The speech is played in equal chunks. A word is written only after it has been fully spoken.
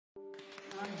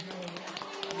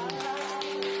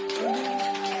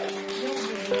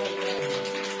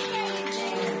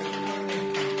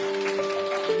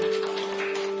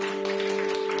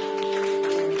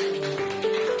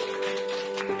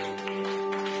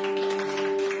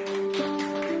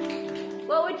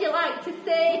What would you like to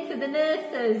say to the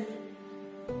nurses?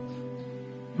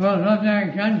 Well, nothing I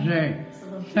can say.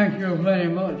 Thank you very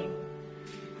much.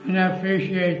 And I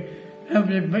appreciate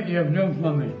every bit you've done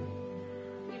for me.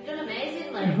 You've done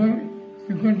amazingly.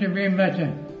 You couldn't have been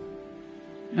better.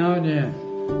 Oh dear.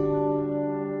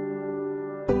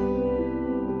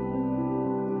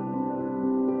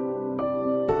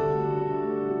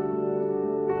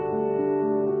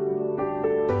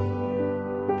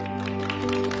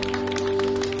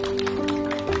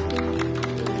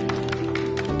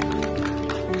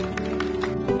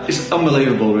 It's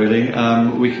unbelievable, really.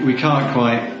 We can't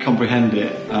quite comprehend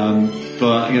it,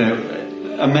 but you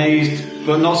know, amazed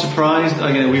but not surprised.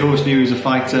 We always knew he was a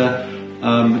fighter.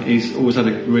 He's always had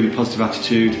a really positive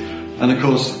attitude, and of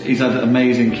course, he's had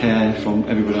amazing care from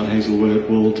everybody at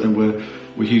Hazelwood, and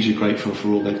we're hugely grateful for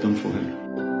all they've done for him.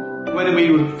 When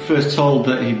we were first told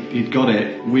that he'd got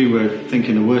it, we were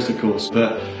thinking the worst, of course,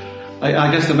 but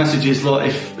I guess the message is, look,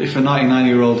 if a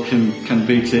 99-year-old can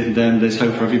beat it, then there's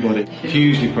hope for everybody.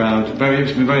 Hugely proud,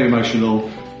 it's been very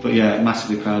emotional, but yeah,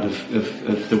 massively proud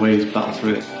of the way he's battled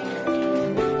through it.